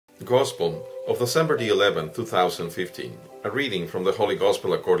Gospel of December the 11th, 2015. A reading from the Holy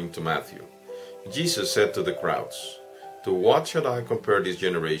Gospel according to Matthew. Jesus said to the crowds, "To what shall I compare this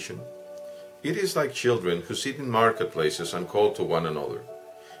generation? It is like children who sit in marketplaces and call to one another.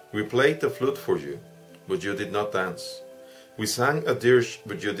 We played the flute for you, but you did not dance. We sang a dirge,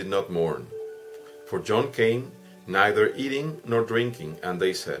 but you did not mourn. For John came, neither eating nor drinking, and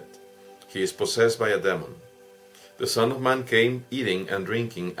they said, 'He is possessed by a demon.' The Son of Man came eating and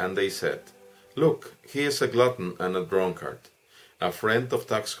drinking, and they said, 'Look, he is a glutton and a drunkard, a friend of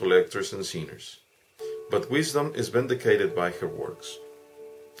tax collectors and sinners.' But wisdom is vindicated by her works."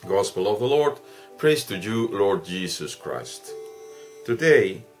 Gospel of the Lord. Praise to you, Lord Jesus Christ.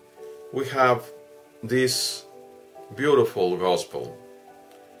 Today we have this beautiful gospel,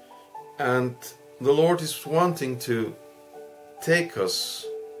 and the Lord is wanting to take us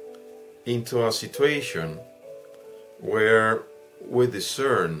into a situation where we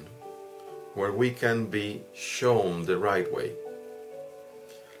discern, where we can be shown the right way.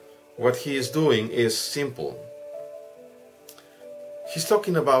 What he is doing is simple. He's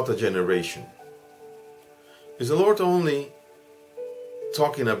talking about a generation. Is the Lord only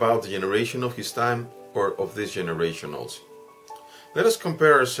talking about the generation of his time, or of this generation also? Let us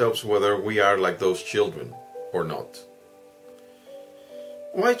compare ourselves whether we are like those children or not.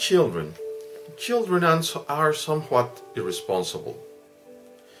 Why children? Children are somewhat irresponsible.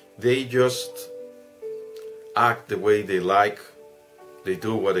 They just act the way they like, they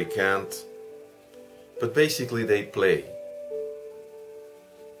do what they can't, but basically they play.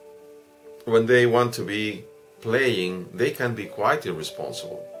 When they want to be playing, they can be quite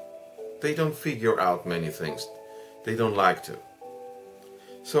irresponsible. They don't figure out many things. They don't like to.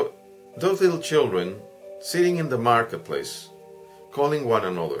 So those little children sitting in the marketplace, calling one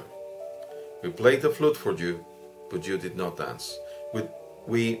another, "We played the flute for you, but you did not dance.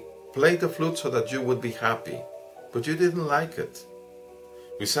 We played the flute so that you would be happy, but you didn't like it.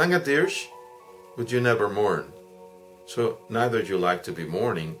 We sang a dirge, but you never mourned. So neither you like to be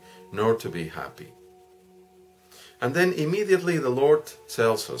mourning nor to be happy." And then immediately the Lord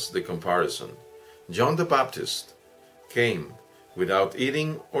tells us the comparison. John the Baptist came without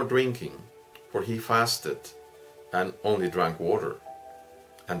eating or drinking, for he fasted and only drank water.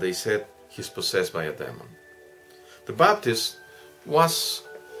 And they said, "He's possessed by a demon." The Baptist was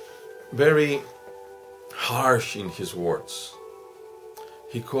very harsh in his words.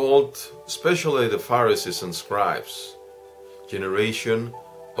 He called especially the Pharisees and scribes generation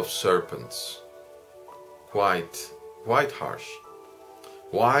of serpents. Quite harsh.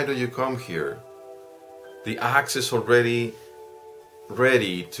 "Why do you come here? The axe is already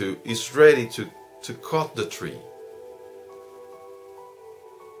ready to cut the tree."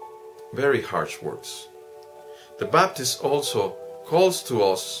 Very harsh words. The Baptist also calls to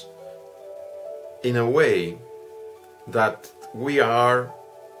us in a way that we are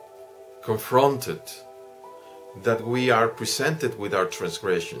confronted, that we are presented with our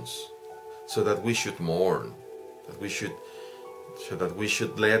transgressions, so that we should mourn, so that we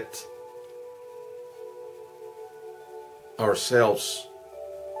should let ourselves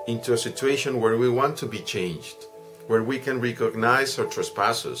into a situation where we want to be changed, where we can recognize our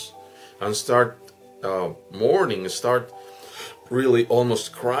trespasses and start mourning, start really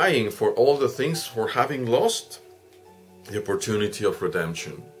almost crying for all the things, for having lost the opportunity of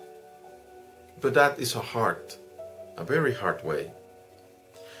redemption. But that is a very hard way.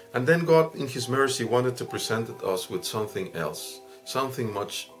 And then God in his mercy wanted to present us with something else, something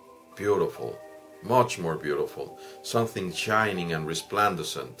much beautiful, much more beautiful, something shining and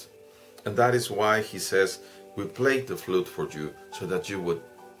resplendent. And that is why he says, "We played the flute for you so that you would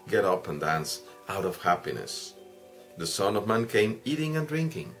get up and dance out of happiness." The Son of Man came eating and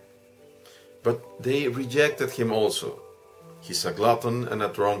drinking, but they rejected him also. He's a glutton and a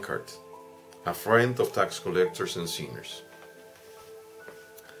drunkard, a friend of tax collectors and sinners.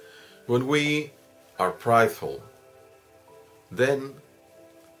 When we are prideful, then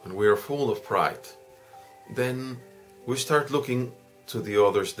when we are full of pride, then we start looking to the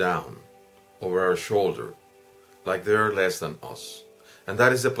others down over our shoulder, like they're less than us. And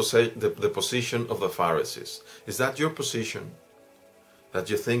that is the position of the Pharisees. Is that your position? That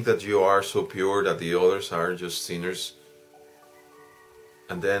you think that you are so pure that the others are just sinners?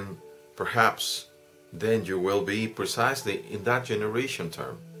 And then perhaps then you will be precisely in that generation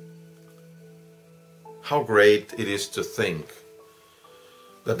term. How great it is to think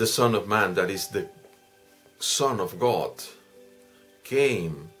that the Son of Man, that is the Son of God,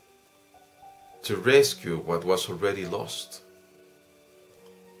 came to rescue what was already lost.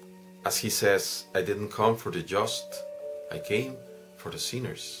 As he says, "I didn't come for the just, I came for the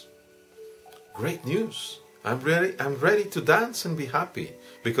sinners." great news. I'm ready to dance and be happy,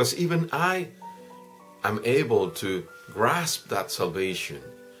 because even I am able to grasp that salvation,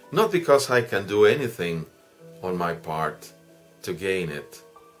 not because I can do anything on my part to gain it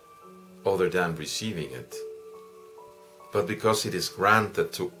other than receiving it, but because it is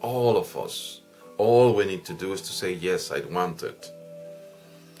granted to all of us. All we need to do is to say, yes, I want it.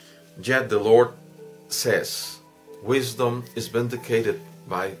 Yet the Lord says, wisdom is vindicated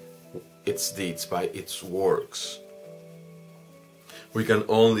by its deeds, by its works. We can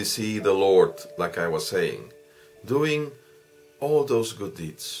only see the Lord, like I was saying, doing all those good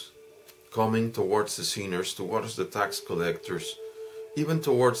deeds, coming towards the sinners, towards the tax collectors, even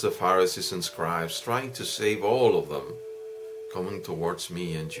towards the Pharisees and scribes, trying to save all of them, coming towards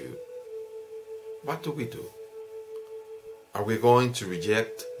me and you. What do we do? Are we going to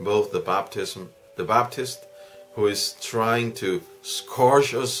reject both the Baptist who is trying to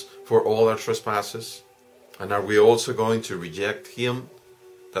scourge us for all our trespasses? And are we also going to reject him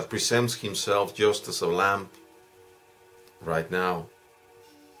that presents himself just as a lamb right now?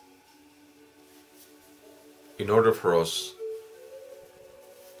 In order for us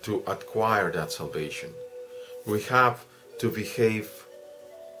to acquire that salvation, we have to behave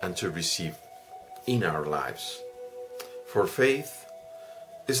and to receive in our lives. For faith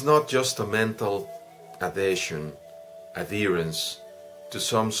is not just a mental adherence to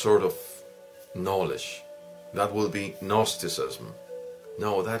some sort of knowledge. That will be Gnosticism.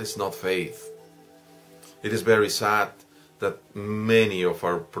 No, that is not faith. It is very sad that many of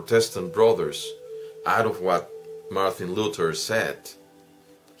our Protestant brothers, out of what Martin Luther said,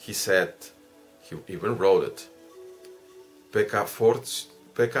 he even wrote it, Pecca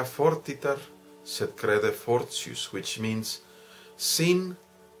fortiter sed crede fortius, which means sin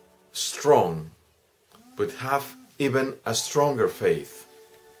strong, but have even a stronger faith.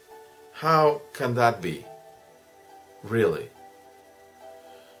 How can that be? Really?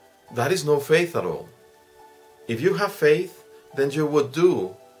 That is no faith at all. If you have faith, then you would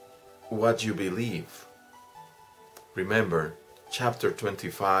do what you believe. Remember chapter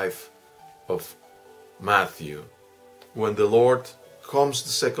 25 of Matthew, when the Lord comes the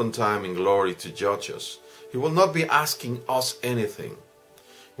second time in glory to judge us, he will not be asking us anything.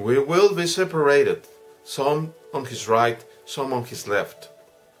 We will be separated, some on his right, some on his left.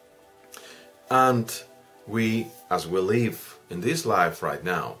 And we, as we live in this life right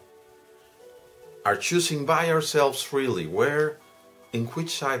now, are choosing by ourselves freely in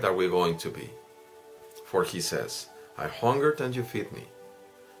which side are we going to be. For he says, I hungered and you fed me.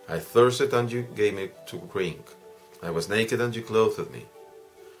 I thirsted and you gave me to drink. I was naked and you clothed me.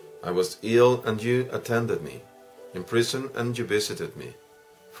 I was ill and you attended me. In prison and you visited me.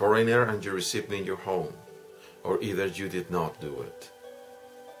 Foreigner and you received me in your home. Or either you did not do it.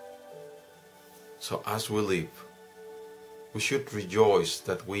 So as we live, we should rejoice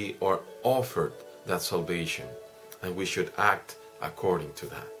that we are offered that salvation, and we should act according to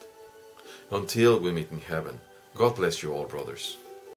that. Until we meet in heaven, God bless you all, brothers.